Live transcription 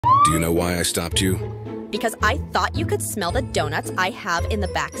Do you know why I stopped you? Because I thought you could smell the donuts I have in the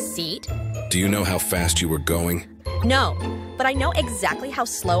back seat. Do you know how fast you were going? No, but I know exactly how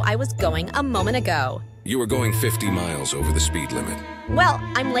slow I was going a moment ago. You were going 50 miles over the speed limit. Well,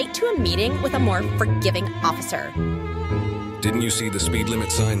 I'm late to a meeting with a more forgiving officer. Didn't you see the speed limit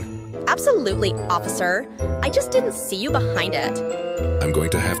sign? Absolutely, officer. I just didn't see you behind it. I'm going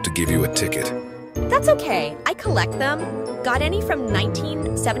to have to give you a ticket. That's okay. I collect them. Got any from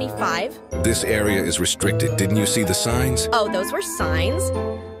 1975? This area is restricted. Didn't you see the signs? Oh, those were signs?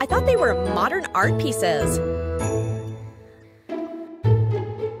 I thought they were modern art pieces.